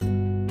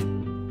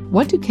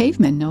What do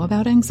cavemen know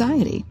about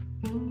anxiety?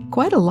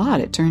 Quite a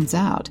lot, it turns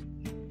out.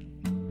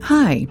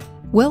 Hi,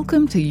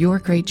 welcome to Your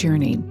Great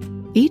Journey.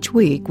 Each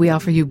week, we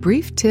offer you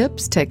brief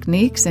tips,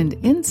 techniques, and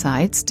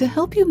insights to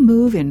help you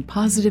move in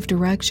positive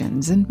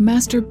directions and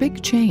master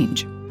big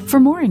change. For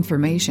more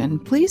information,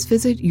 please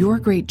visit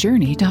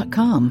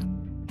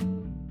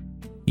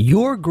yourgreatjourney.com.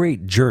 Your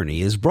Great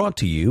Journey is brought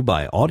to you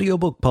by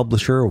audiobook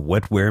publisher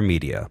Wetware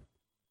Media.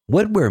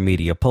 Wetware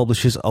Media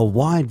publishes a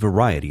wide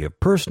variety of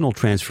personal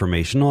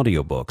transformation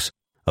audiobooks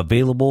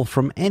available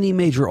from any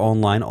major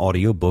online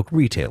audiobook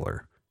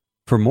retailer.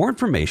 For more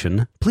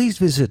information, please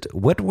visit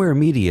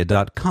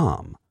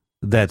wetwaremedia.com.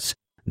 That's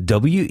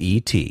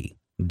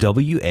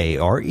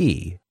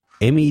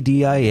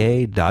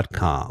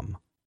WETWAREMEDIA.com.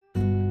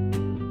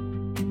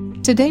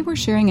 Today we're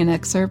sharing an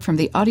excerpt from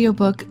the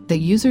audiobook The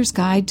User's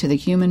Guide to the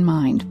Human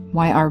Mind: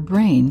 Why Our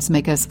Brains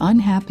Make Us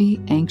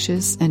Unhappy,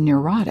 Anxious, and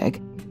Neurotic,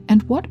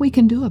 and What We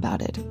Can Do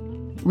About It.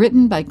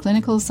 Written by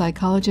clinical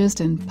psychologist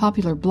and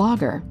popular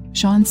blogger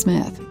Sean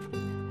Smith.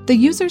 The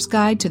User's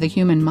Guide to the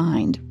Human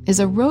Mind is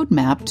a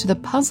roadmap to the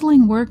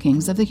puzzling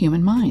workings of the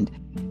human mind.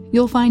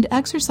 You'll find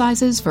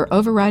exercises for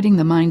overriding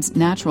the mind's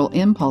natural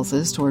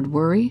impulses toward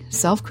worry,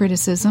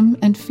 self-criticism,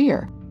 and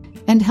fear,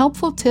 and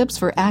helpful tips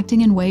for acting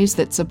in ways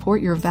that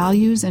support your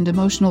values and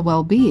emotional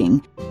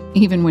well-being,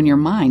 even when your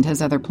mind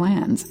has other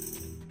plans.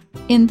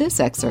 In this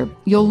excerpt,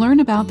 you'll learn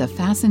about the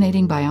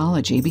fascinating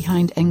biology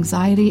behind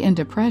anxiety and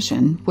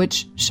depression,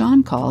 which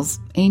Sean calls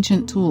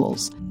ancient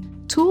tools.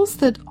 Tools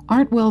that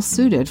aren't well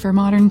suited for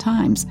modern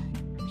times.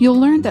 You'll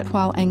learn that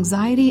while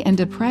anxiety and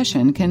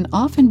depression can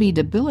often be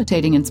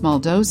debilitating in small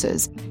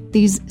doses,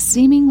 these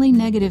seemingly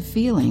negative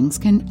feelings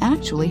can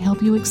actually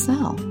help you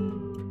excel.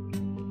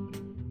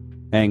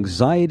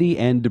 Anxiety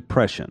and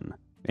Depression: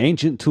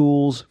 Ancient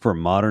Tools for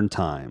Modern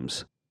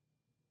Times.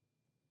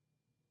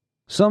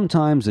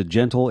 Sometimes a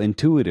gentle,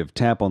 intuitive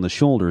tap on the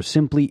shoulder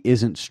simply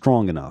isn't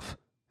strong enough,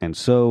 and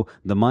so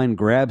the mind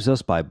grabs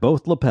us by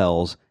both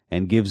lapels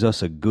and gives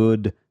us a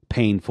good,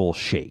 painful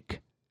shake.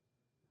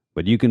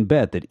 But you can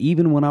bet that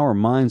even when our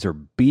minds are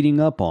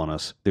beating up on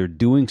us, they're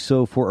doing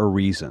so for a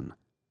reason.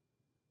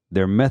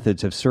 Their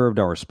methods have served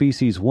our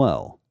species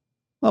well,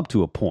 up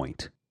to a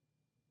point.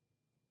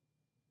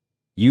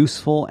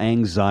 Useful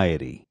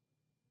anxiety.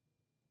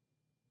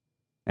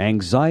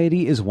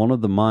 Anxiety is one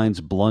of the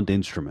mind's blunt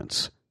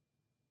instruments.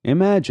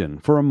 Imagine,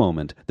 for a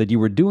moment, that you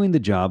were doing the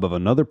job of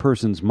another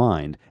person's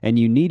mind and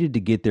you needed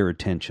to get their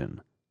attention.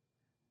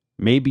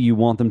 Maybe you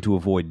want them to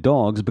avoid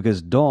dogs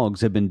because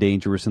dogs have been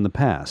dangerous in the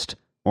past,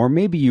 or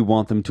maybe you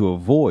want them to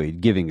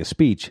avoid giving a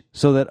speech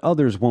so that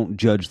others won't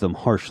judge them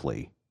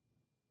harshly.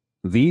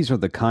 These are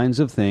the kinds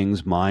of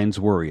things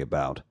minds worry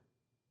about.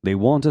 They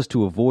want us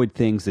to avoid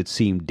things that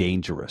seem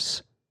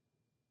dangerous.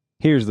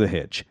 Here's the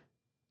hitch.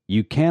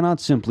 You cannot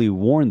simply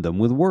warn them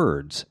with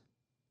words.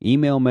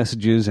 Email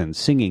messages and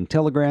singing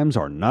telegrams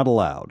are not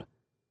allowed.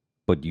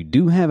 But you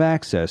do have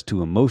access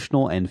to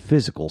emotional and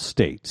physical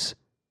states.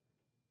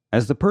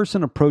 As the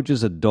person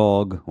approaches a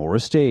dog or a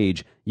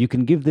stage, you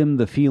can give them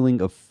the feeling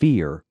of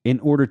fear in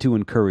order to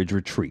encourage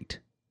retreat.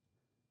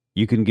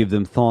 You can give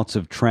them thoughts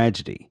of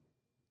tragedy.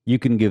 You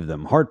can give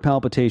them heart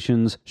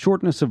palpitations,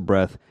 shortness of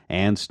breath,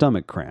 and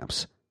stomach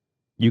cramps.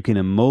 You can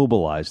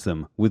immobilize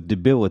them with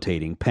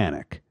debilitating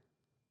panic.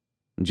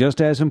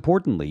 Just as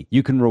importantly,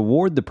 you can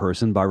reward the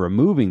person by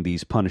removing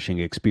these punishing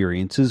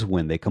experiences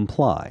when they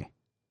comply.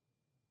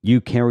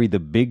 You carry the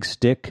big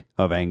stick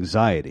of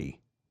anxiety.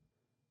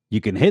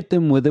 You can hit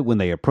them with it when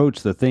they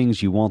approach the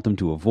things you want them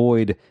to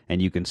avoid, and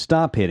you can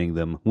stop hitting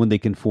them when they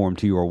conform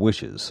to your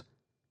wishes.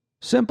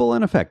 Simple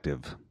and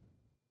effective.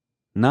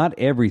 Not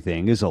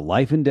everything is a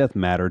life and death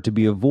matter to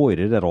be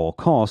avoided at all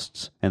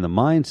costs, and the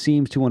mind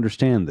seems to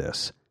understand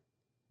this.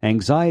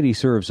 Anxiety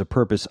serves a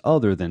purpose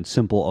other than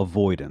simple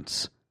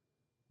avoidance.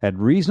 At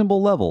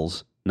reasonable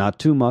levels, not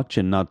too much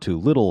and not too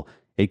little,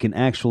 it can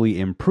actually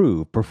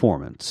improve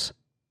performance.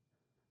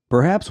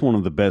 Perhaps one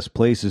of the best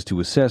places to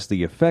assess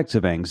the effects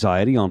of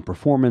anxiety on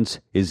performance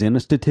is in a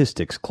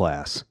statistics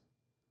class.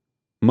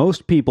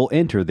 Most people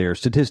enter their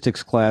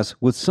statistics class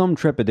with some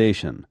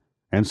trepidation,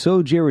 and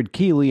so Jared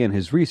Keeley and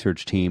his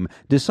research team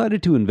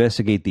decided to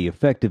investigate the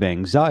effect of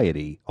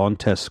anxiety on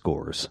test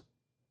scores.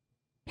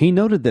 He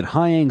noted that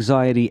high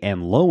anxiety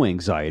and low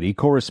anxiety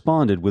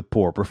corresponded with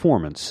poor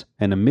performance,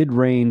 and a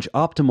mid-range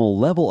optimal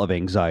level of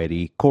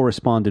anxiety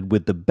corresponded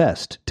with the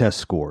best test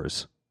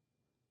scores.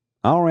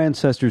 Our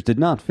ancestors did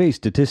not face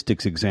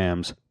statistics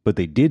exams, but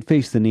they did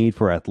face the need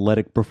for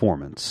athletic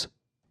performance.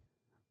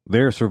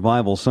 Their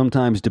survival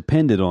sometimes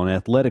depended on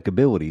athletic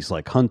abilities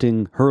like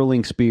hunting,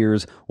 hurling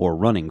spears, or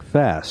running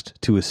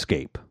fast to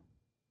escape.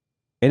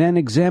 In an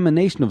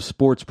examination of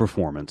sports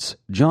performance,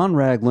 John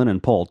Raglan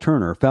and Paul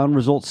Turner found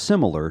results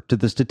similar to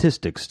the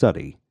statistics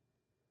study.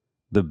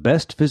 The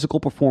best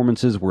physical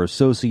performances were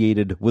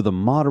associated with a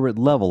moderate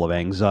level of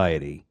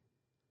anxiety.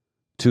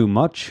 Too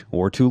much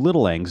or too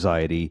little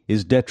anxiety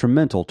is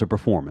detrimental to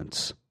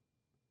performance.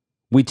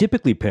 We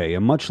typically pay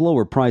a much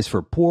lower price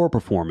for poor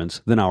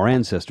performance than our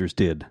ancestors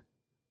did.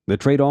 The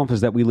trade-off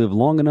is that we live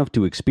long enough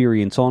to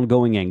experience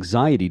ongoing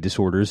anxiety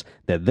disorders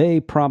that they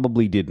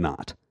probably did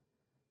not.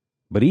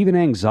 But even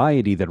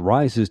anxiety that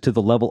rises to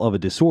the level of a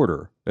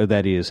disorder,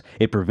 that is,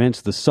 it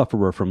prevents the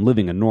sufferer from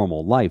living a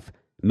normal life,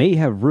 may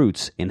have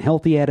roots in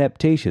healthy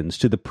adaptations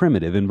to the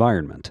primitive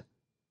environment.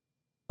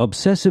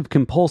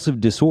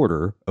 Obsessive-compulsive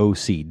disorder,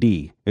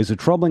 OCD, is a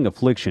troubling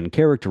affliction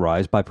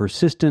characterized by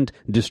persistent,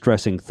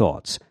 distressing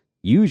thoughts,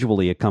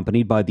 usually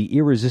accompanied by the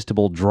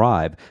irresistible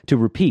drive to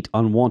repeat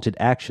unwanted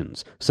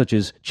actions, such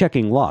as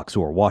checking locks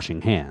or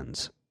washing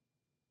hands.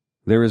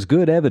 There is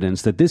good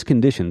evidence that this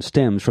condition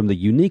stems from the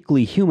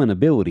uniquely human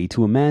ability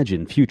to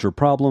imagine future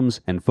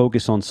problems and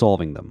focus on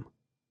solving them.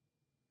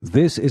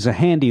 This is a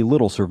handy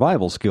little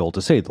survival skill,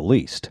 to say the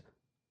least.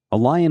 A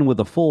lion with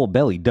a full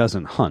belly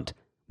doesn't hunt,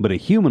 but a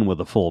human with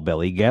a full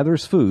belly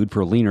gathers food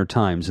for leaner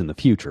times in the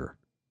future.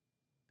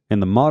 In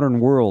the modern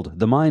world,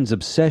 the mind's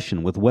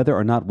obsession with whether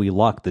or not we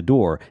lock the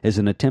door is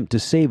an attempt to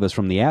save us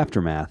from the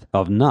aftermath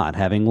of not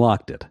having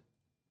locked it.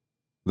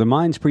 The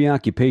mind's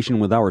preoccupation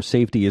with our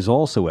safety is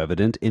also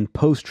evident in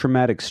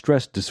post-traumatic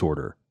stress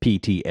disorder,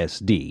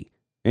 PTSD,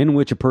 in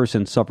which a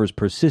person suffers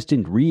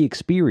persistent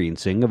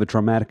re-experiencing of a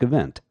traumatic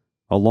event,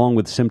 along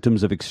with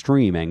symptoms of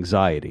extreme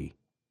anxiety.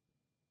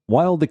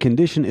 While the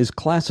condition is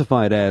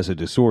classified as a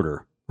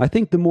disorder, I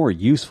think the more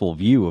useful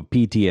view of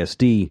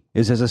PTSD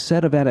is as a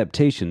set of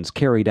adaptations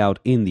carried out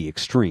in the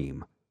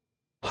extreme.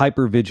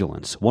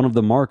 Hypervigilance, one of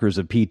the markers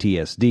of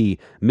PTSD,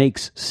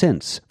 makes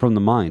sense from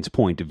the mind's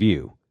point of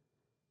view.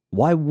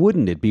 Why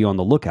wouldn't it be on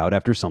the lookout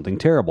after something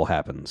terrible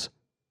happens?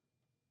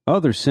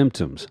 Other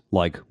symptoms,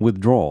 like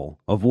withdrawal,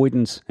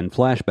 avoidance, and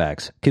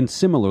flashbacks, can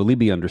similarly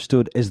be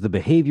understood as the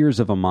behaviors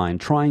of a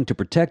mind trying to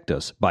protect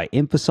us by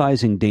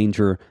emphasizing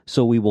danger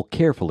so we will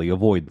carefully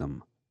avoid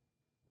them.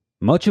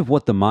 Much of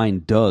what the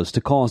mind does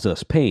to cause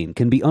us pain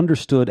can be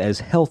understood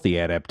as healthy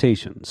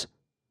adaptations.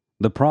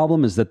 The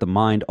problem is that the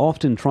mind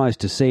often tries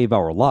to save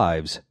our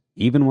lives,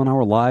 even when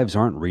our lives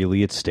aren't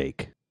really at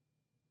stake.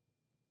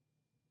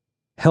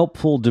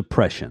 Helpful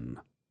depression.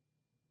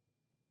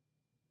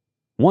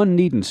 One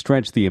needn't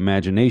stretch the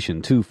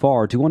imagination too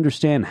far to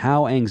understand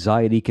how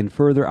anxiety can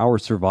further our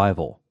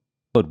survival.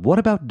 But what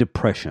about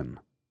depression?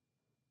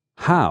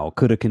 How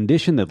could a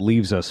condition that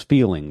leaves us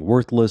feeling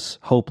worthless,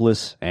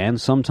 hopeless,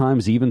 and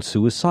sometimes even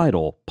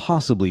suicidal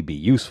possibly be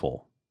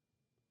useful?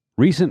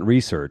 Recent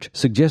research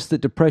suggests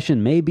that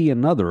depression may be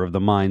another of the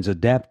mind's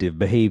adaptive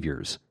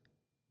behaviors.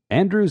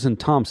 Andrews and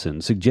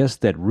Thompson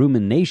suggest that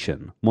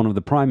rumination, one of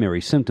the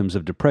primary symptoms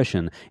of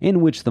depression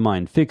in which the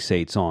mind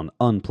fixates on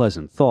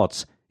unpleasant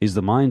thoughts, is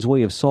the mind's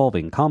way of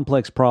solving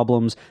complex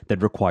problems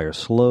that require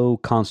slow,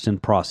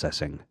 constant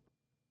processing.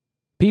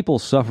 People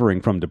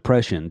suffering from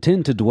depression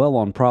tend to dwell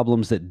on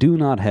problems that do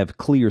not have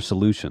clear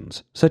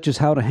solutions, such as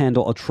how to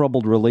handle a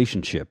troubled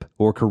relationship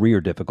or career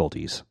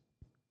difficulties.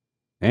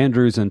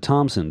 Andrews and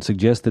Thompson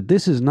suggest that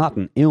this is not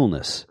an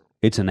illness,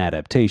 it's an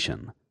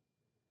adaptation.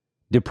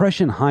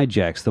 Depression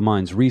hijacks the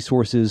mind's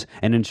resources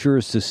and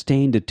ensures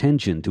sustained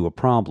attention to a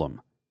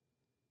problem.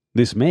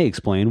 This may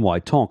explain why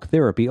talk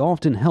therapy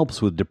often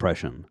helps with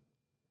depression.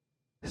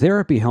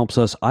 Therapy helps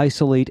us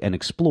isolate and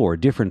explore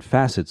different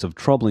facets of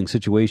troubling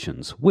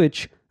situations,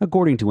 which,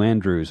 according to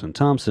Andrews and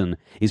Thompson,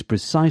 is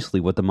precisely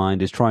what the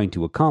mind is trying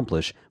to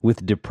accomplish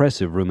with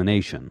depressive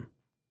rumination.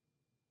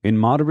 In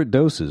moderate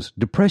doses,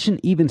 depression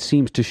even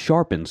seems to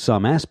sharpen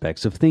some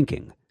aspects of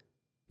thinking.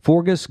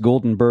 Forgas,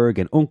 Goldenberg,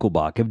 and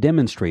Unkelbach have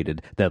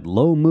demonstrated that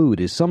low mood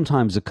is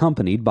sometimes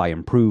accompanied by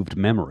improved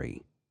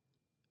memory.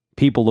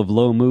 People of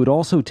low mood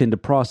also tend to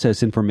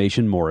process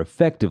information more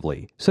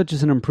effectively, such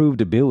as an improved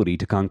ability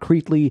to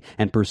concretely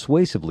and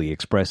persuasively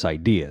express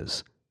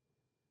ideas.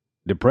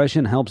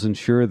 Depression helps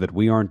ensure that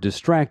we aren't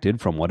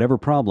distracted from whatever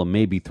problem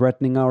may be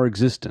threatening our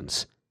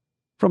existence,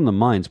 from the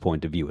mind's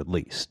point of view at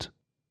least.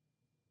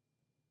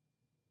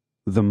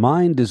 The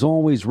mind is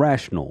always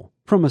rational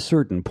from a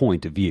certain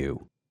point of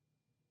view.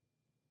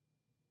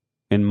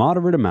 In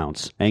moderate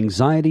amounts,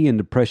 anxiety and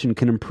depression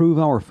can improve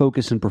our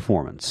focus and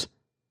performance.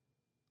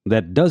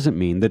 That doesn't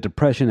mean that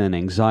depression and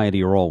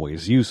anxiety are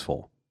always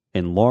useful.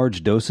 In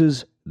large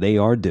doses, they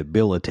are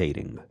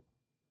debilitating.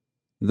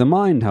 The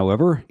mind,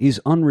 however,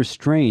 is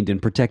unrestrained in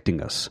protecting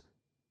us.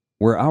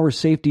 Where our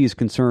safety is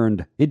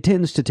concerned, it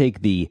tends to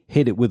take the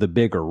hit it with a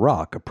bigger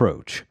rock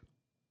approach.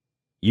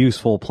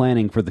 Useful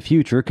planning for the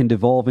future can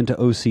devolve into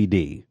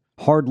OCD.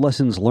 Hard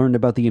lessons learned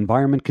about the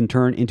environment can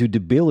turn into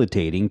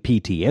debilitating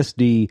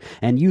PTSD,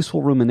 and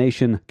useful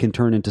rumination can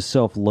turn into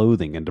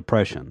self-loathing and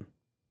depression.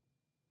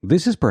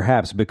 This is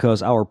perhaps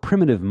because our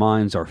primitive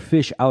minds are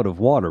fish out of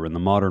water in the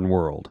modern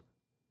world.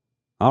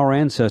 Our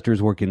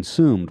ancestors were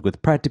consumed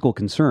with practical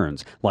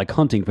concerns like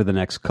hunting for the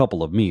next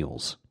couple of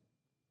meals.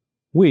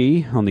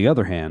 We, on the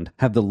other hand,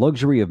 have the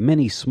luxury of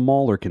many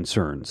smaller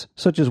concerns,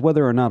 such as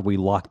whether or not we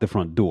lock the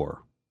front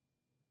door.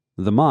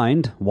 The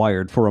mind,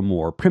 wired for a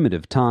more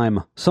primitive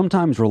time,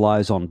 sometimes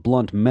relies on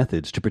blunt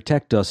methods to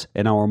protect us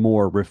in our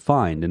more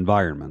refined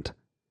environment.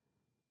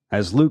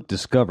 As Luke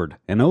discovered,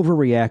 an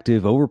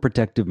overreactive,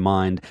 overprotective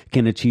mind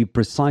can achieve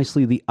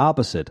precisely the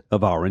opposite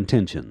of our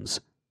intentions.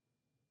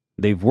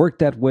 They've worked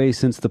that way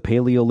since the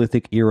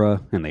Paleolithic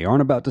era, and they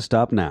aren't about to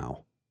stop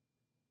now.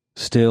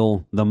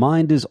 Still, the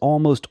mind is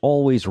almost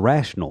always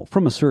rational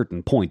from a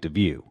certain point of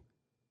view.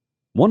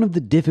 One of the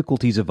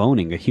difficulties of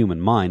owning a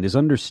human mind is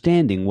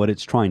understanding what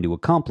it's trying to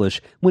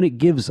accomplish when it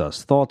gives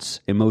us thoughts,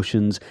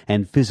 emotions,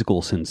 and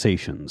physical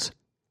sensations.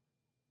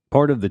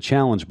 Part of the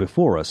challenge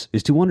before us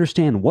is to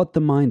understand what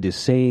the mind is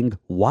saying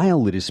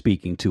while it is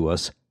speaking to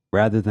us,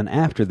 rather than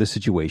after the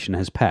situation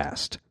has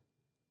passed.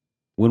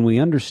 When we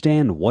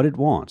understand what it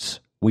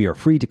wants, we are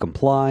free to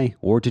comply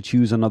or to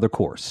choose another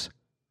course.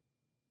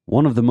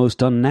 One of the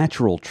most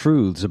unnatural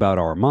truths about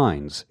our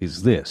minds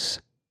is this: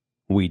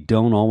 we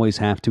don't always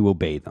have to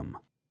obey them.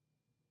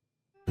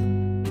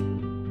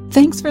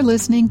 Thanks for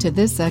listening to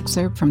this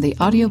excerpt from the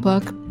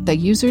audiobook, The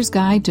User's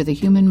Guide to the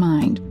Human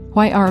Mind,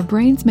 Why Our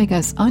Brains Make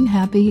Us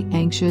Unhappy,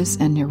 Anxious,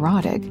 and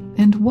Neurotic,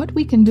 and What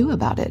We Can Do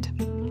About It.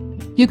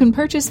 You can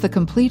purchase the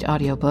complete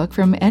audiobook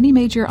from any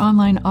major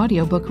online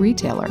audiobook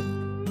retailer.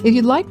 If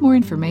you'd like more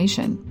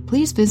information,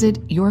 please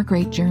visit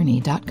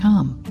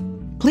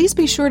yourgreatjourney.com. Please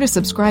be sure to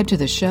subscribe to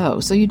the show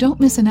so you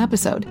don't miss an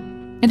episode.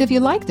 And if you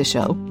like the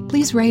show,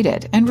 please rate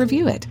it and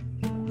review it.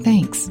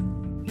 Thanks.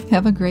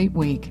 Have a great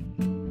week.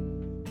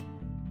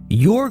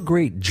 Your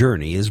Great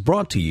Journey is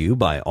brought to you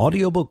by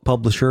audiobook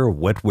publisher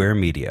Wetware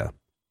Media.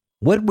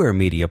 Wetware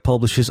Media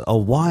publishes a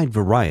wide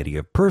variety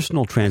of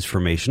personal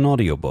transformation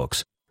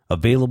audiobooks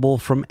available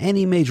from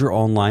any major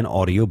online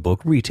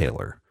audiobook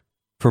retailer.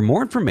 For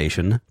more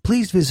information,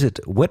 please visit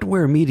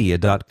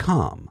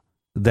wetwaremedia.com.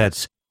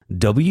 That's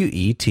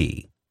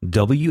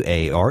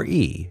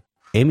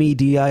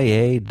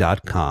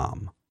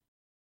WETWAREMEDIA.com.